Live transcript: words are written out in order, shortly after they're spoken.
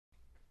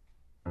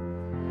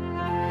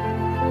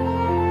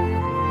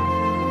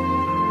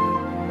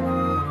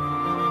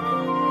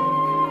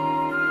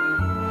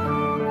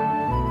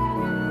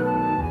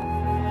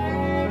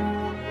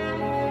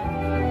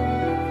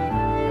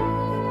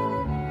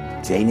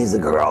Janie's a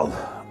girl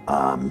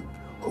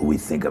who we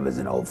think of as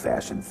an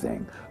old-fashioned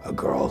thing, a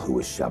girl who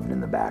was shoved in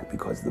the back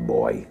because the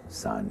boy,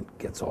 son,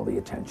 gets all the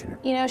attention.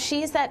 You know,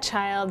 she's that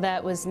child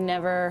that was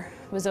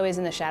always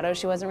in the shadows.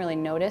 She wasn't really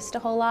noticed a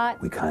whole lot.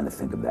 We kind of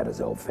think of that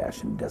as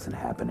old-fashioned. It doesn't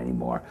happen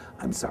anymore.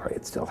 I'm sorry,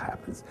 it still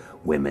happens.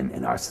 Women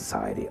in our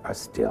society are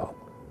still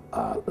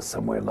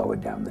somewhere lower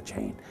down the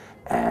chain.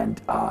 And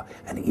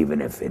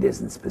even if it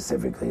isn't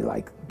specifically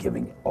like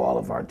giving all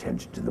of our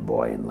attention to the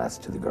boy and less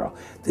to the girl,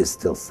 there's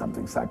still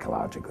something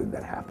psychologically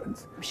that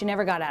happens. She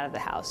never got out of the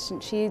house.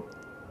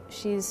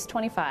 She's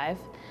 25.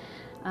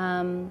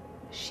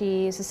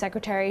 She's a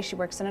secretary. She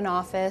works in an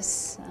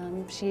office.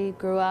 She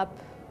grew up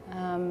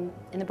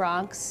in the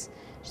Bronx.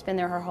 She's been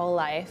there her whole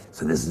life.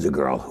 So this is a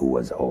girl who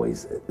was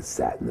always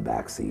sat in the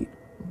back seat,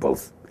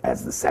 both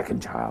as the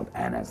second child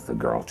and as the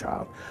girl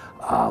child,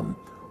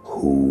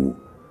 who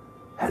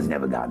has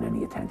never gotten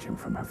any attention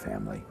from her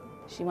family.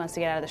 She wants to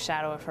get out of the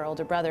shadow of her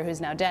older brother,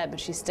 who's now dead, but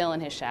she's still in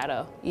his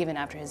shadow, even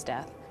after his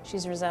death.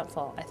 She's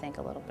resentful, I think,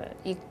 a little bit.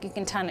 You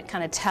can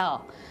kind of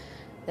tell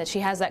that she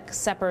has that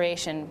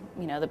separation,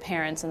 you know, the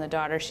parents and the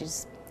daughter.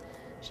 She's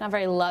not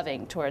very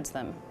loving towards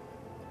them.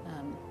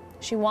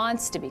 She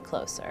wants to be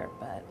closer,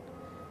 but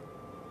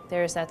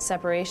there's that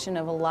separation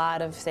of a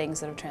lot of things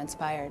that have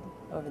transpired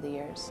over the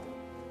years.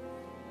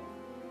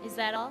 Is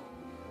that all?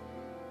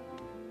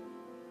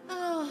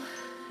 Oh,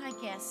 I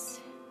guess.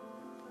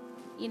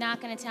 You're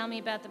not going to tell me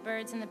about the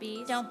birds and the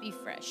bees? Don't be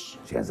fresh.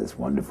 She has this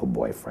wonderful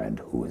boyfriend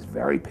who is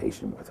very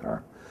patient with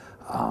her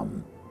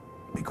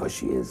because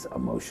she is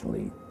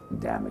emotionally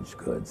damaged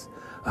goods,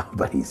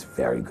 but he's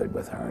very good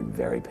with her and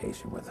very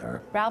patient with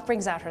her. Ralph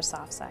brings out her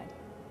soft side.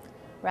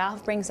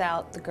 Ralph brings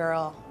out the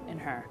girl in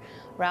her.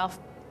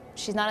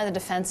 She's not in the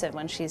defensive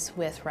when she's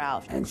with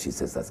Ralph. And she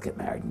says, let's get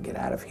married and get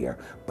out of here,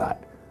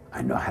 but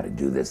I know how to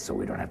do this so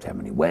we don't have to have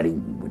any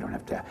wedding, we don't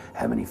have to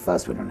have any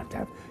fuss, we don't have to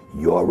have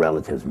your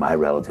relatives, my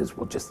relatives,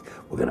 we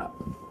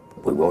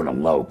won't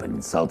elope and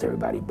insult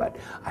everybody, but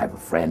I have a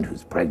friend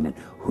who's pregnant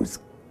who's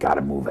got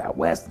to move out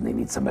west and they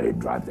need somebody to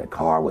drive their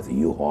car with a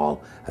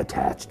U-Haul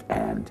attached,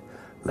 and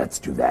let's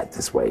do that.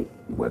 This way,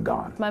 we're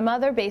gone. My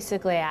mother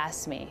basically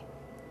asked me,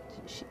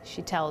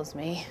 she tells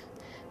me,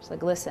 she's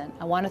like, listen,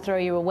 I want to throw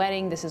you a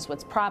wedding, this is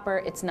what's proper,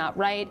 it's not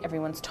right,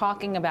 everyone's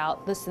talking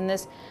about this and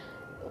this.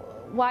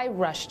 Why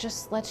rush?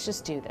 Let's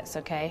just do this,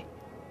 okay?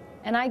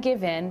 And I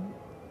give in,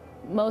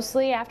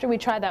 mostly after we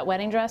tried that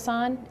wedding dress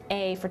on,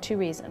 for 2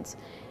 reasons.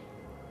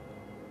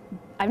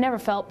 I've never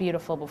felt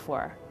beautiful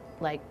before.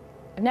 Like,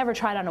 I've never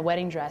tried on a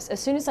wedding dress. As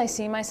soon as I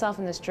see myself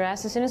in this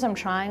dress, as soon as I'm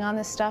trying on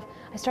this stuff,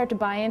 I start to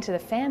buy into the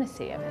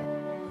fantasy of it.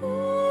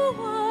 Who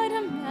would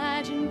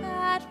imagine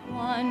that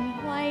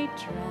one white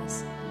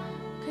dress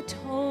could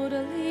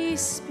totally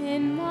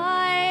spin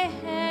my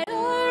head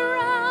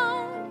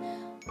around?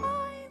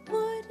 I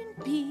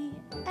wouldn't be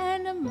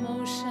an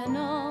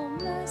emotional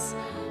mess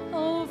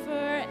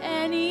over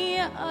any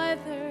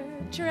other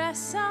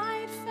dress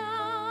I'd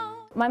found.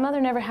 My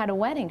mother never had a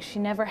wedding. She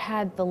never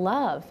had the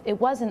love. It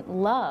wasn't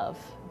love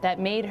that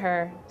made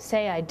her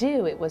say I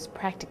do. It was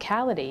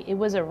practicality. It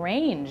was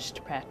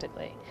arranged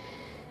practically.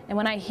 And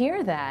when I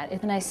hear that,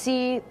 and I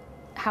see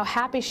how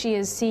happy she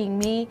is seeing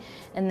me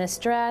in this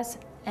dress,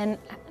 and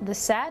the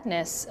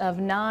sadness of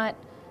not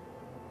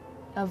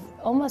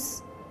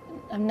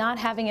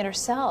having it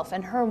herself,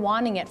 and her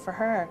wanting it for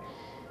her,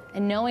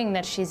 and knowing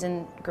that she's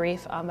in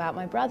grief about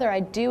my brother,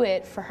 I do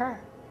it for her.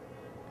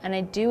 And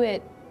I do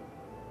it,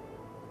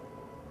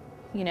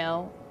 you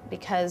know,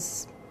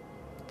 because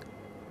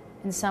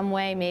in some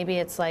way, maybe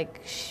it's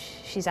like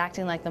she's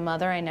acting like the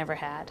mother I never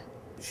had.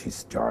 She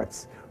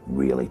starts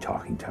really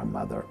talking to her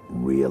mother,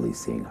 really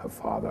seeing her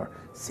father,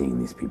 seeing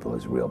these people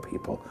as real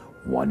people,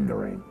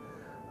 wondering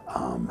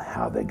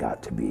how they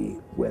got to be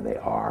where they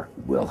are.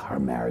 Will her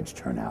marriage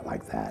turn out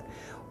like that?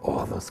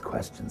 All those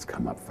questions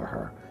come up for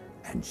her,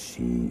 and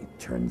she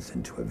turns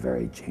into a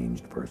very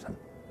changed person.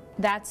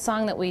 That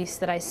song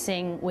that I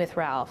sing with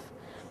Ralph,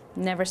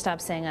 Never Stop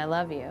Saying I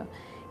Love You,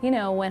 you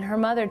know, when her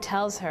mother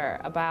tells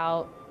her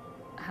about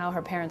how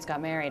her parents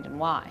got married and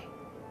why,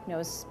 you know, it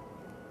was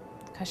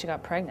because she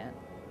got pregnant,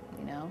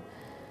 you know,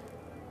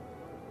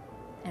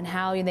 and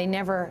how they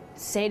never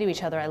say to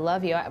each other, I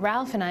love you.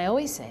 Ralph and I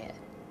always say it.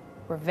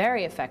 We're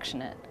very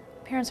affectionate.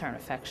 Parents aren't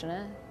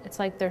affectionate. It's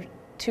like they're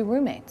 2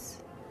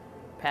 roommates,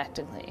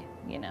 practically,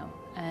 you know,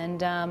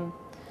 and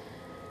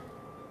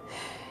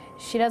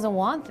she doesn't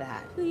want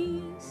that.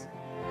 Please,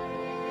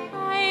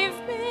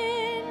 I've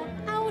been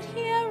out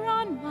here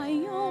on my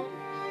own.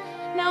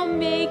 Now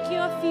make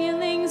your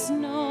feelings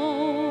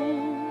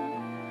known.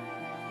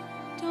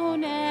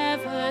 Don't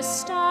ever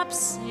stop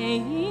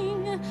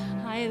saying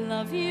I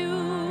love you.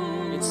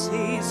 It's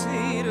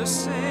easy to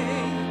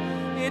say,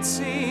 it's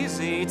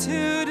easy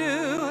to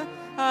do.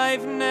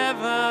 I've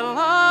never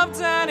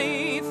loved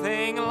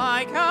anything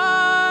like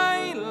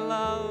I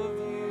love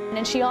you.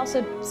 And she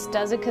also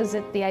does it because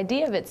the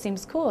idea of it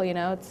seems cool, you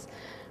know. It's,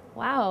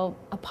 wow,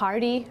 a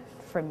party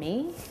for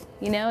me?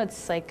 You know,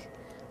 it's like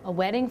a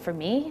wedding for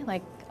me?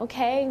 Like,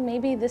 okay,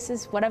 maybe this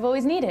is what I've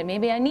always needed.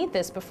 Maybe I need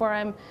this before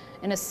I'm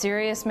in a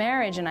serious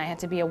marriage and I have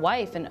to be a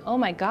wife, and oh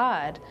my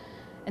God.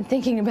 And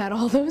thinking about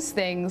all those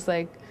things,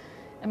 like,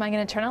 am I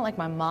going to turn out like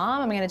my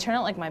mom? Am I going to turn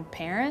out like my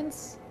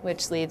parents?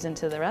 Which leads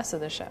into the rest of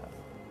the show.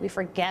 We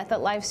forget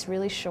that life's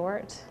really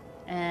short,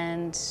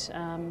 and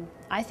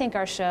I think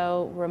our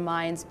show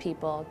reminds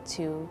people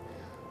to,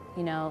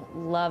 you know,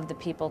 love the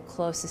people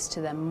closest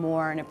to them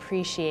more and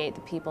appreciate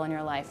the people in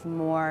your life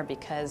more,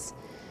 because,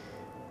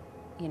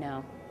 you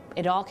know,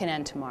 it all can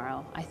end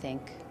tomorrow, I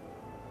think.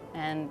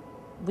 And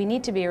we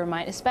need to be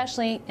reminded,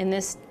 especially in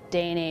this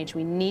day and age,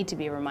 we need to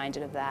be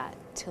reminded of that,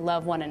 to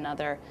love one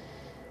another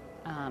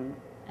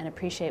and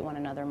appreciate one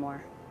another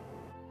more.